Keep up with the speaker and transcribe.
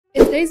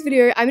In today's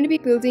video, I'm going to be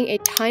building a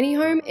tiny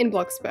home in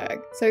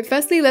Bloxburg. So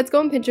firstly, let's go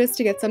on Pinterest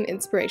to get some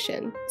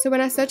inspiration. So when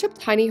I search up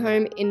tiny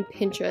home in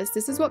Pinterest,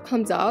 this is what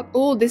comes up.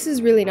 Oh, this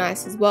is really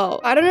nice as well.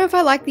 I don't know if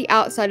I like the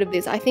outside of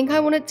this. I think I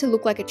want it to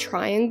look like a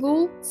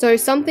triangle. So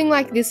something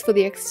like this for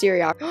the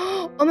exterior.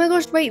 Oh my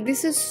gosh, wait,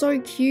 this is so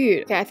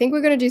cute. Okay, I think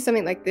we're going to do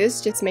something like this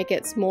just to make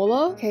it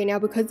smaller. Okay, now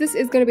because this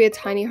is going to be a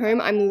tiny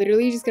home, I'm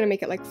literally just going to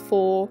make it like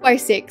 4 by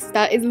 6.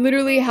 That is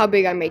literally how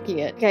big I'm making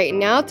it. Okay,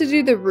 now to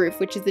do the roof,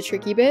 which is the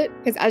tricky bit,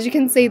 because as you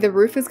can see, the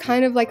roof is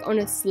kind of like on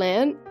a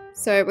slant.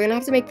 So we're gonna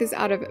have to make this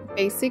out of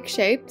basic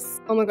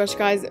shapes. Oh my gosh,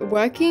 guys,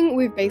 working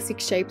with basic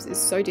shapes is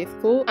so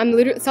difficult.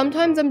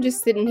 Sometimes I'm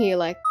just sitting here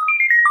like,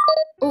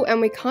 oh, and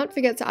we can't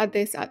forget to add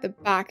this at the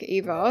back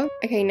either.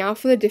 Okay, now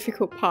for the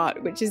difficult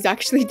part, which is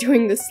actually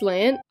doing the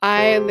slant.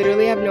 I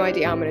literally have no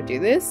idea how I'm gonna do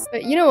this,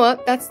 but you know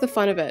what? That's the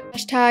fun of it.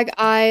 Hashtag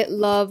I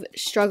love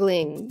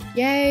struggling.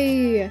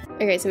 Yay.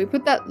 Okay, so we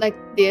put that like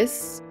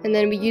this, and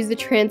then we use the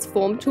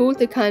transform tool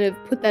to kind of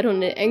put that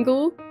on an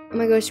angle. Oh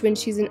my gosh, when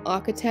she's an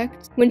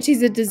architect, when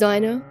she's a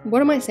designer,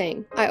 what am I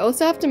saying? I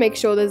also have to make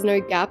sure there's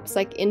no gaps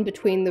like in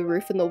between the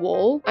roof and the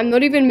wall. I'm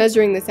not even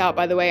measuring this out,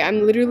 by the way.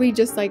 I'm literally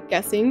just like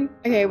guessing.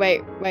 Okay,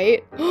 wait.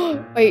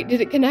 Wait,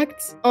 did it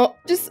connect? Oh,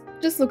 just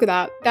look at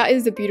that. That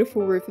is a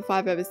beautiful roof if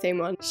I've ever seen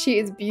one. She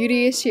is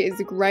beauty, she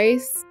is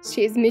grace,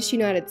 she is Miss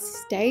United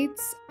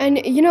States.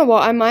 And you know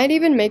what? I might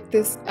even make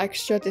this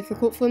extra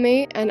difficult for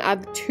me and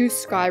add 2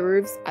 sky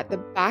roofs at the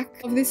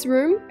back of this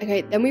room.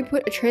 Okay, then we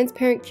put a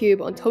transparent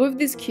cube on top of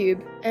this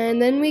cube,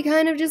 and then we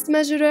kind of just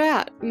measure it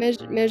out.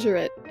 Measure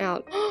it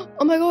out.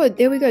 Oh my god,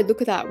 there we go.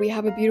 Look at that. We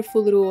have a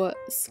beautiful little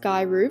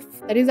sky roof.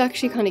 That is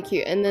actually kind of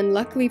cute. And then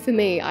luckily for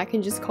me, I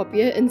can just copy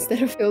it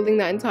instead of building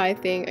that entire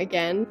thing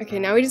again. Okay,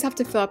 now we just have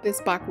to fill up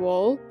this back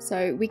wall.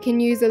 So we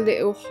can use a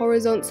little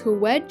horizontal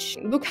wedge.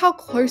 Look how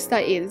close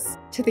that is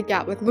to the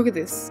gap. Like, look at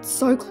this.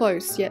 So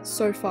close, yet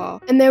so far.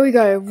 And there we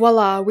go.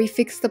 Voila, we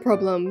fixed the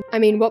problem. I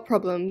mean, what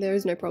problem? There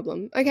is no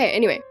problem. Okay,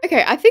 anyway.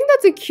 Okay, I think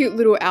that's a cute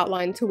little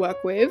outline to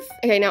work with.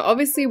 Okay, now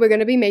obviously we're going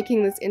to be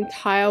making this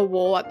entire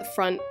wall at the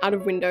front out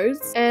of windows.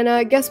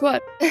 And guess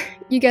what?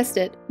 You guessed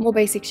it. More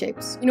basic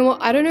shapes. You know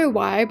what? I don't know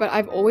why, but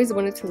I've always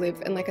wanted to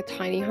live in like a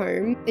tiny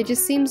home. It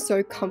just seems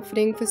so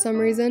comforting for some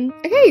reason.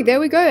 Okay,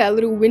 there we go. Our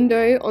little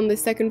window on the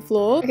 2nd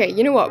floor. Okay,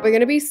 you know what? We're going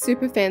to be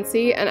super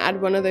fancy and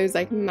add one of those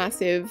like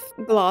massive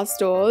glass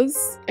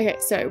doors. Okay,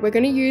 so we're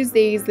going to use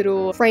these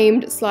little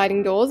framed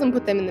sliding doors and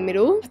put them in the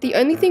middle. The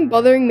only thing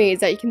bothering me is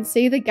that you can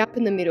see the gap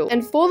in the middle.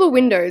 And for the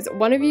windows,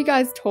 one of you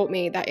guys taught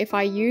me that if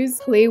I use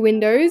clear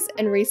windows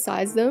and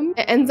resize them,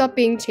 it ends up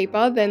being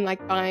cheaper than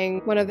like buying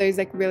one of those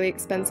like really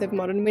expensive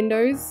modern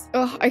windows.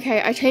 Oh,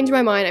 okay, I changed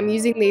my mind. I'm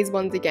using these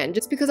ones again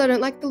just because I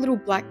don't like the little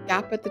black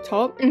gap at the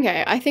top.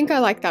 Okay, I think I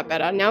like that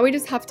better. Now we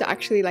just have to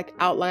actually like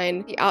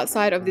outline the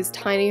outside of this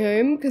tiny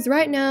home because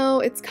right now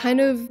it's kind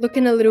of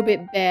looking a little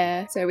bit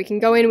bare. So we can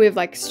go in with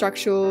like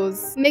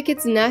structurals, make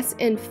it nice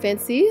and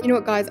fancy. You know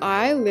what, guys?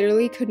 I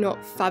literally could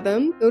not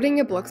fathom building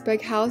a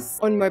Bloxburg house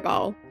on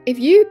mobile. If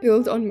you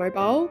build on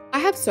mobile, I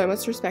have so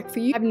much respect for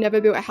you. I've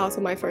never built a house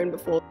on my phone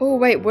before. Oh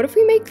wait, what if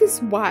we make this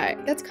white?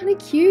 That's kind of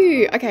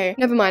cute. Okay,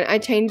 never mind. I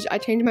changed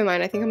my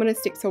mind. I think I'm gonna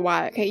stick to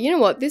white. Okay, you know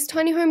what? This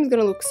tiny home is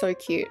gonna look so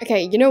cute.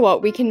 Okay, you know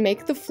what? We can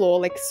make the floor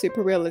like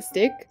super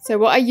realistic. So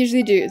what I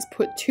usually do is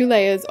put 2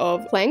 layers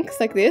of planks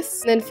like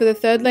this. And then for the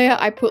 3rd layer,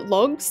 I put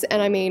logs.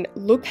 And I mean,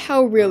 look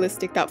how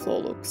realistic that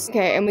floor looks.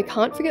 Okay, and we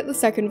can't forget the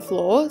 2nd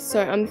floor.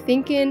 So I'm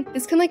thinking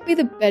this can like be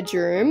the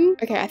bedroom.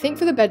 Okay, I think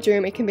for the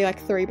bedroom, it can be like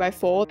 3 by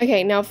 4.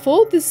 Okay, now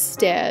for the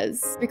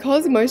stairs,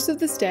 because most of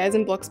the stairs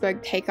in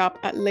Bloxburg take up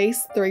at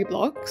least 3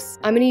 blocks,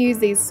 I'm going to use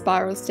these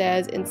spiral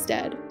stairs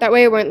instead. That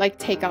way it won't like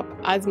take up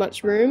as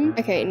much room.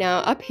 Okay, now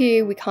up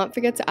here, we can't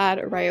forget to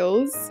add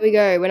rails. Here we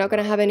go. We're not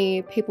going to have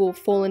any people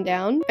falling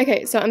down.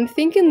 Okay, so I'm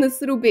thinking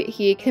this little bit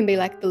here can be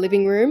like the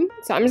living room.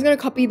 So I'm just going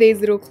to copy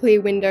these little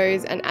clear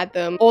windows and add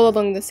them all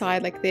along the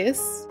side like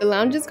this. The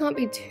lounges can't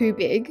be too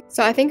big.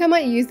 So I think I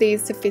might use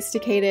these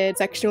sophisticated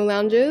sectional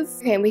lounges.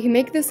 Okay, and we can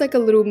make this like a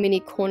little mini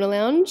corner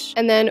lounge.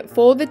 And then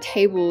for the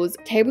tables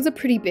are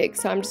pretty big,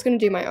 so I'm just going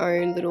to do my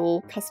own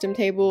little custom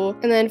table.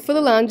 And then for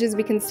the lounges,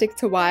 we can stick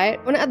to white.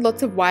 I want to add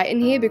lots of white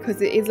in here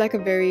because it is like a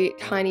very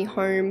tiny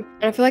home,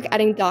 and I feel like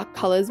adding dark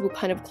colors will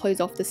kind of close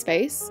off the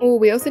space. Oh,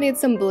 we also need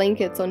some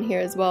blankets on here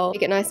as well,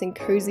 make it nice and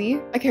cozy.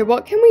 Okay,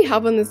 what can we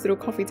have on this little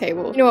coffee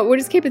table? You know what, we'll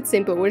just keep it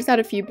simple. We'll just add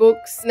a few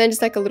books and then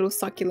just like a little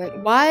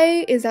succulent.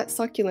 Why is that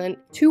succulent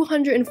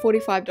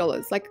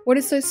 $245? Like, what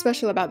is so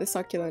special about the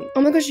succulent?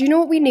 Oh my gosh, you know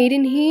what we need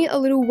in here? A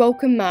little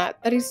welcome mat.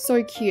 That is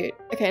so cute.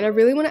 Okay, and I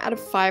really want to add a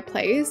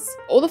fireplace.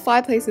 All the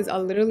fireplaces are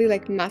literally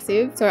like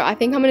massive, so I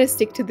think I'm going to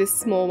stick to this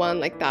small one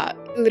like that.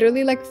 It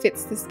literally like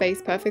fits the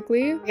space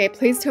perfectly. Okay,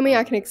 please tell me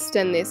I can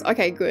extend this.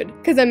 Okay, good.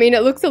 Because I mean,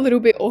 it looks a little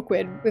bit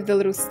awkward with the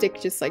little stick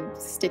just like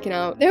sticking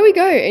out. There we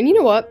go. And you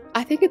know what?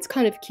 I think it's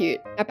kind of cute.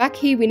 Now back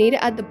here, we need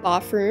to add the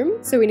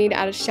bathroom. So we need to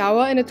add a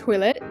shower and a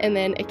toilet, and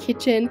then a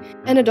kitchen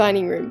and a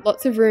dining room.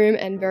 Lots of room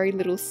and very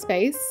little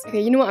space.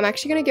 Okay, you know what? I'm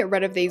actually going to get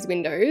rid of these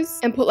windows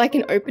and put like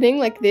an opening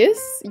like this.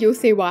 You'll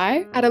see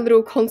why. Add a little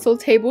little console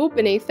table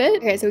beneath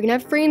it. Okay, so we can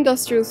have 3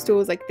 industrial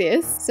stools like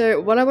this.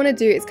 So what I want to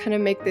do is kind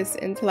of make this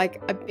into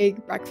like a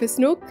big breakfast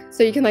nook.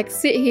 So you can like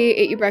sit here,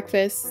 eat your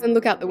breakfast, and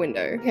look out the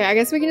window. Okay, I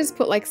guess we can just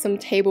put like some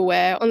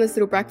tableware on this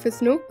little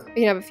breakfast nook.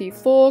 We can have a few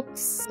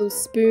forks, little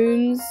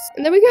spoons,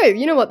 and there we go.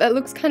 You know what? That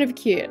looks kind of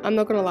cute. I'm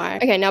not gonna lie.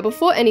 Okay, now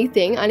before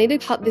anything, I need to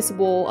cut this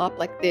wall up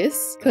like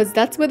this because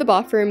that's where the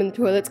bathroom and the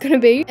toilet's gonna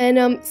be.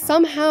 And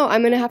somehow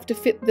I'm gonna have to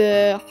fit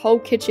the whole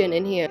kitchen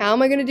in here. How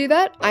am I gonna do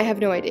that? I have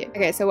no idea.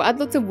 Okay, so we'll add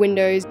lots of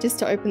windows just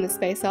to open the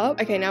space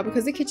up. Okay, now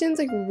because the kitchen's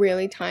like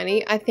really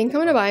tiny, I think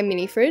I'm gonna buy a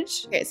mini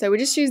fridge. Okay, so we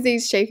just use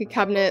these shaker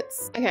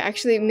cabinets. Okay,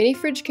 actually mini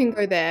fridge can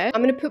go there.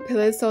 I'm gonna put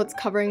pillars so it's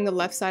covering the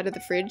left side of the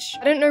fridge.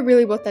 I don't know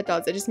really what that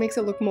does. It just makes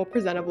it look more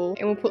presentable.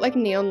 And we'll put like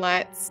neon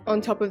lights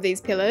on top of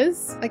these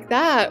pillars. Like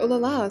that. Oh la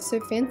la, so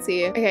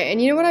fancy. Okay,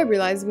 and you know what I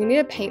realized? We need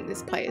to paint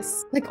this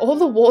place. Like all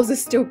the walls are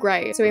still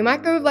grey. So we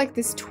might go with like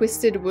this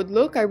twisted wood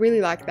look. I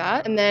really like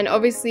that. And then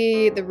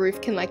obviously the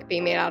roof can like be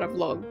made out of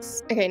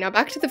logs. Okay, now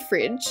back to the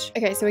fridge.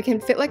 Okay, so we can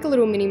fit like a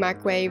little mini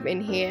microwave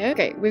in here.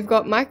 Okay, we've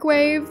got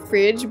microwave,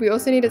 fridge. We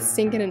also need a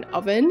sink and an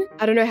oven.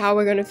 I don't know how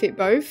we're gonna fit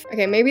both.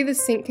 Okay, maybe the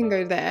sink can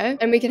go there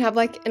and we can have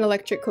like an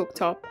electric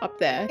cooktop up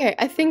there. Okay,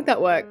 I think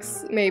that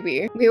works,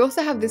 maybe. We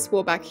also have this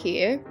wall back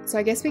here. So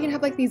I guess we can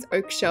have like these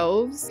oak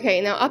shelves.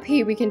 Okay, now up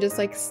here we can just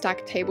like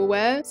stack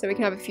tableware. So we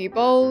can have a few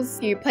bowls,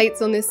 a few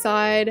plates on this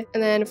side,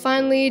 and then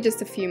finally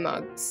just a few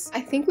mugs.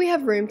 I think we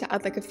have room to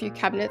add like a few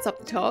cabinets up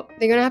the top.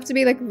 They're gonna have to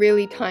be like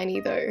really tiny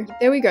though.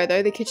 There we go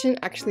though, the kitchen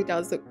actually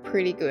does look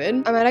pretty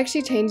good. I might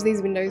actually change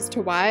these windows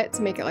to white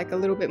to make it like a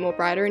little bit more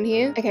brighter in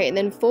here. Okay, and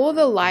then for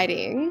the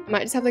lighting, I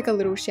might just have like a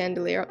little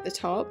chandelier up the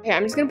top. Okay,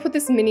 I'm just gonna put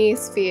this mini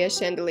sphere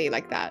chandelier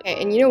like that.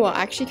 Okay, and you know what?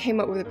 I actually came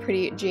up with a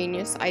pretty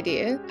genius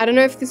idea. I don't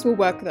know if this will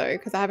work though,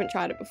 because I haven't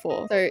tried it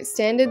before. So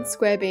standard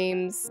square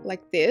beams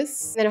like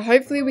this. Then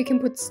hopefully we can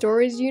put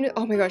storage unit.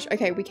 Oh my gosh,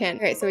 okay, we can.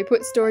 Okay, so we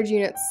put storage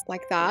units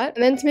like that.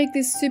 And then to make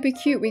this super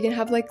cute, we can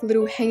have like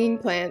little hanging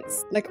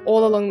plants like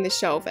all along the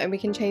shelf, and we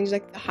can change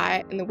like the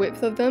height and the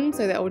width of them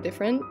so they're all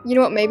different. You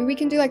know what? Maybe we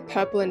can do like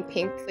purple and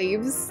pink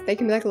leaves. They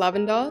can be like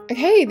lavender.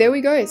 Okay, there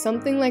we go.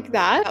 Something like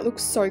that. That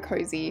looks so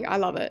cozy. I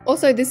love it.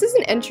 Also, this is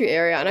an entry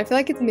area and I feel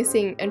like it's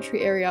missing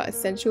entry area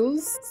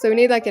essentials. So we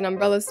need like an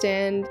umbrella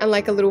stand and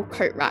like a little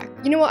coat rack.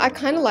 You know what? I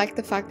kind of like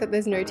the fact that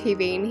there's no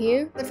TV in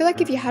here. I feel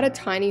like if you had a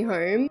tiny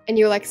home and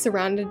you're like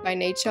surrounded by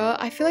nature,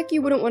 I feel like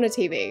you wouldn't want a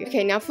TV.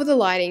 Okay, now for the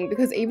lighting,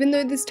 because even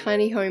though this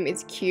tiny home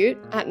is cute,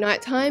 at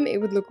nighttime it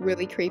would look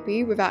really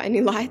creepy without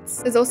any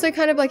lights. There's also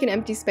kind of like an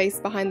empty space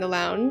behind the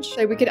lounge.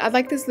 So we could add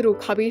like this little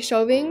cubby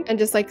shelving and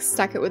just like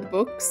stack it with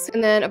books.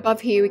 And then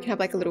above here we can have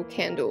like a little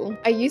candle.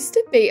 I used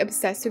to be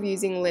obsessed with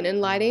using linen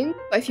lighting,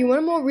 but if you want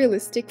a more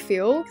realistic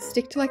feel,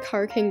 stick to like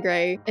hurricane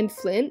grey and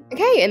flint.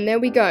 Okay, and there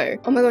we go.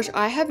 Oh my gosh,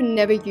 I have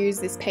never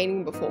used this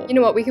painting before. You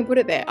know what? We can put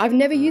it there. I've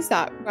never used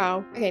that.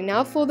 Wow. Okay,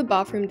 now for the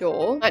bathroom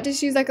door. I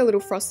just use like a little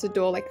frosted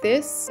door like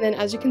this. And then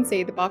as you can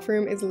see, the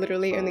bathroom is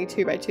literally only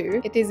 2 by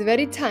 2. It is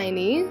very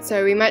tiny,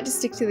 so we might just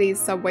stick to these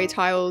subway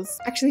tiles.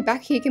 Actually,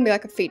 back here can be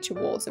like a feature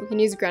wall, so we can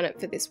use granite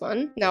for this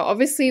one. Now,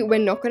 obviously, we're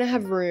not going to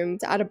have room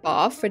to add a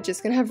bath. We're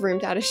just going to have room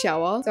to add a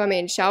shower. So I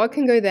mean, shower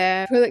can go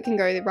there, toilet can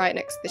go right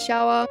next to the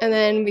shower, and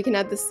then we can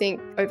add the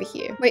sink over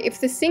here. Wait,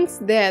 if the sink's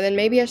there, then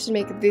maybe I should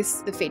make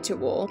this the feature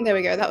wall. There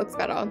we go, that looks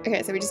better.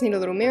 Okay, so we just need a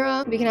little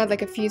mirror. We can add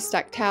like a few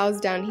stacked towels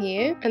down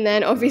here, and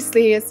then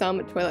obviously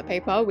some toilet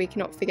paper. We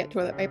cannot forget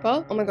toilet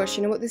paper. Oh my gosh,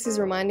 you know what this is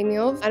reminding me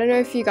of? I don't know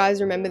if you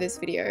guys remember this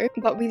video,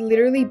 but we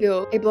literally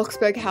built a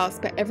BLOXBURG house,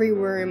 but every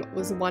room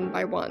was 1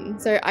 by 1.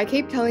 So I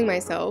keep telling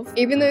myself,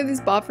 even though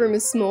this bathroom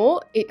is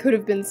small, it could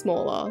have been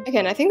smaller. Okay,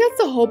 and I think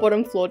that's the whole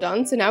bottom floor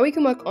done. So now we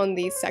can work on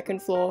the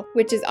second floor,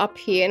 which is up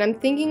here. And I'm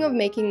thinking of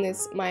making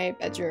this my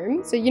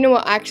bedroom. So you know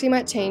what? I actually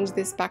might change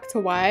this back to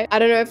white. I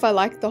don't know if I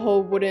like the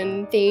whole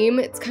wooden theme.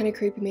 It's kind of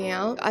creeping me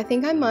out. I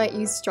think I might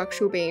use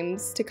structural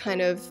beams to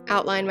kind of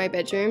outline my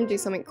bedroom, do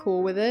something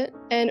cool with it.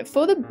 And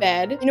for the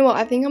bed, you know what?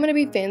 I think I'm going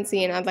to be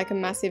fancy and add like a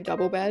massive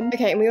double bed.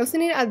 Okay, and we also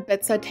need to add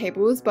bedside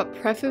tables, but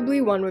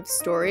preferably one with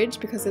storage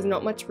because there's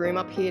not much room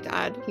up here to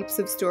add heaps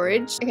of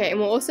storage. Okay, and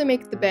we'll also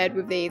make the bed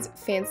with these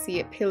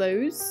fancy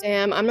pillows.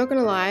 I'm not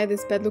gonna lie,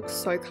 this bed looks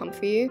so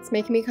comfy. It's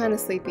making me kind of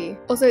sleepy.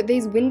 Also,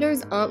 these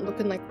windows aren't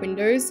looking like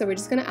windows, so we're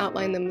just gonna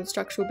outline them with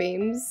structural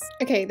beams.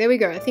 Okay, there we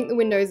go. I think the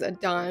windows are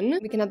done.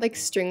 We can add like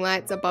string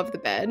lights above the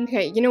bed.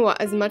 Okay, you know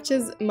what? As much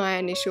as my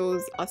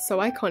initials are so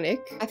iconic,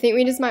 I think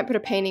we just might put a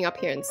painting up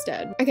here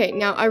instead. Okay,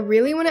 now I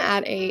really want to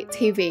add a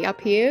TV up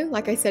here.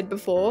 Like I said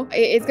before,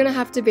 it's gonna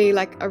have to be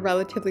like a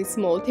relatively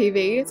small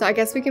TV. So I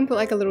guess we can put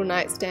like a little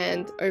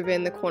nightstand over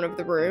in the corner of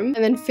the room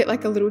and then fit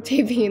like a little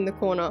TV in the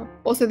corner.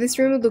 Also, this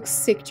room would look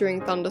sick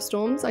during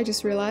thunderstorms. I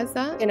just realized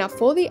that. Okay, now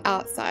for the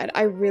outside,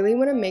 I really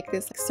want to make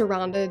this like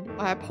surrounded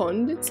by a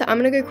pond. So I'm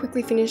gonna go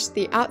quickly finish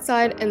the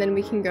outside and then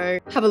we can go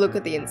have a look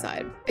at the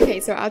inside. Okay,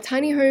 so our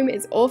tiny home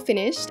is all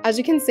finished. As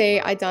you can see,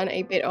 I done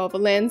a bit of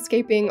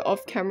landscaping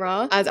off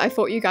camera as I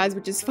thought you guys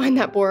would just find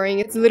that boring.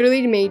 It's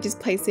literally me just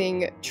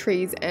placing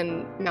trees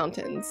and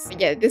mountains. But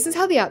yeah, this is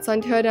how the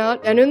outside turned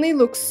out. It only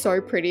looks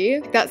so pretty.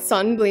 Like that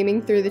sun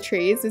gleaming through the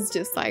trees is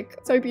just like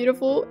so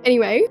beautiful.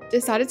 Anyway,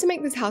 decided to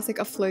make this house like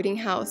a floating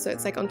house, so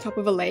it's like on top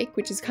of a lake,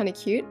 which is kind of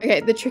cute. Okay,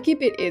 the tricky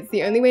bit is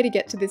the only way to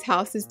get to this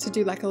house is to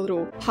do like a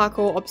little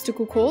parkour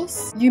obstacle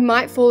course. You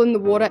might fall in the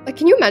water. Like,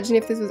 can you imagine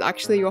if this was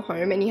actually your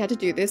home and you had to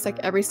do this like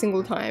every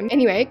single time?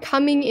 Anyway,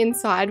 coming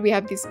inside, we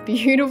have this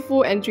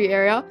beautiful entry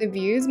area. The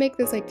views make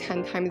this like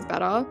 10 times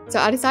better. So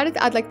I decided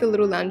to add like the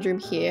little lounge room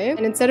here,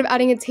 and instead of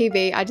adding a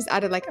TV, I just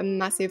added like a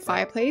massive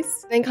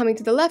fireplace. Then coming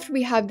to the left,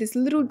 we have this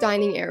little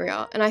dining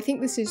area, and I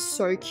think this is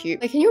so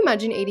cute. Like, can you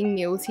imagine eating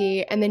meals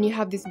here and then you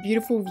have this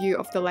beautiful view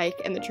of the lake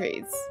and the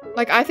trees?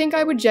 Like, I think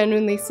I would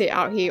genuinely sit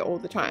out here all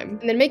the time.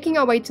 And then making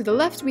our way to the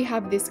left, we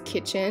have this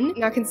kitchen.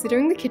 Now,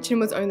 considering the kitchen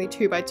was only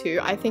 2x2,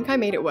 I think I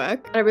made it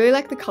work. And I really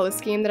like the color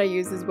scheme that I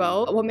used as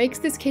well. What makes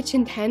this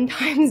kitchen 10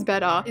 times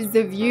better is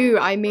the view.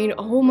 I mean,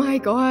 oh my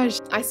gosh.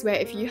 I swear,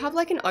 if you have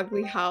like an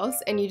ugly house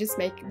and you just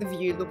make the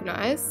view look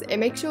nice, it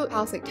makes your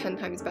house like 10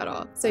 times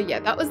better. So yeah,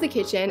 that was the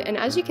kitchen. And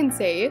as you can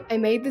see, I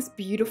made this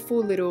beautiful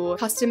little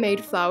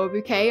custom-made flower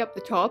bouquet up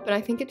the top, and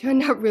I think it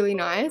turned out really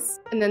nice.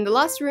 And then the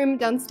last room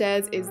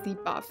downstairs is the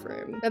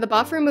bathroom. Now, the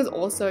bathroom was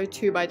also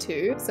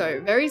 2x2,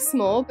 so very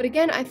small, but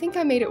again, I think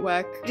I made it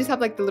work. I just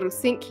have like the little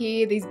sink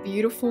here, these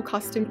beautiful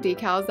custom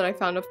decals that I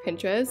found off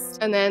Pinterest,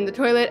 and then the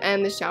toilet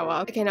and the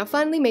shower. Okay, now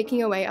finally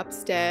making our way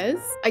upstairs.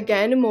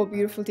 Again, more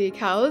beautiful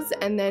decals,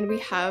 and then we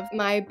have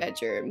my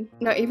bedroom.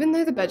 Now, even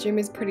though the bedroom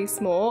is pretty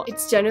small,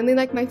 it's generally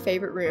like my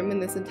favorite room in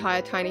this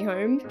entire tiny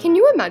home. Can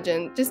you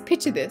imagine? Just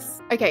picture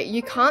this. Okay,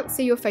 you can't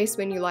see your face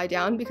when you lie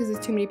down because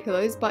there's too many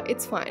pillows, but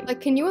it's fine.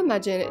 Like, can you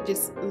imagine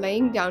just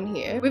laying down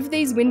here with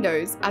these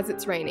windows as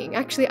it's raining?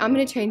 Actually, I'm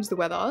gonna change the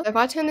weather. If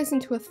I turn this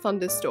into a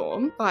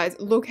thunderstorm, guys,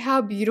 look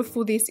how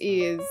beautiful this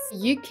is. Are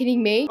you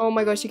kidding me? Oh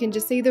my gosh, you can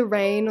just see the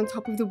rain on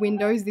top of the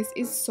windows. This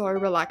is so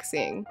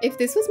relaxing. If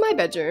this was my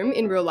bedroom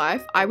in real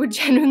life, I would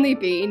genuinely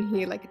be in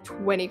here like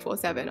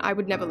 24/7. I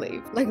would never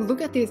leave. Like,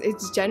 look at this.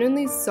 It's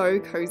genuinely so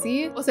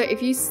cozy. Also,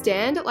 if you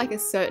stand at like a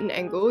certain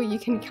angle, you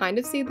can kind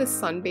of see the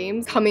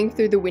sunbeams coming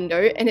through the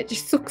window, and it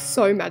just looks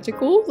so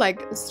magical.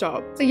 Like,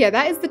 stop. So yeah,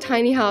 that is the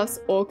tiny house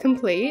all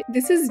complete.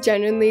 This is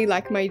genuinely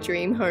like my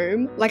dream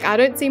home. Like, I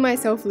don't see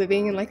myself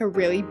living in like a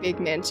really big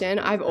mansion.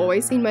 I've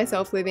always seen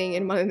myself living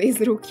in one of these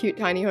little cute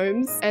tiny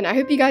homes. And I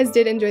hope you guys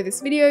did enjoy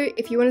this video.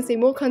 If you want to see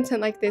more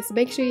content like this,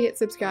 make sure you hit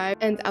subscribe,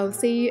 and I'll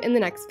see you in the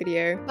next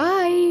video.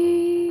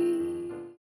 Bye!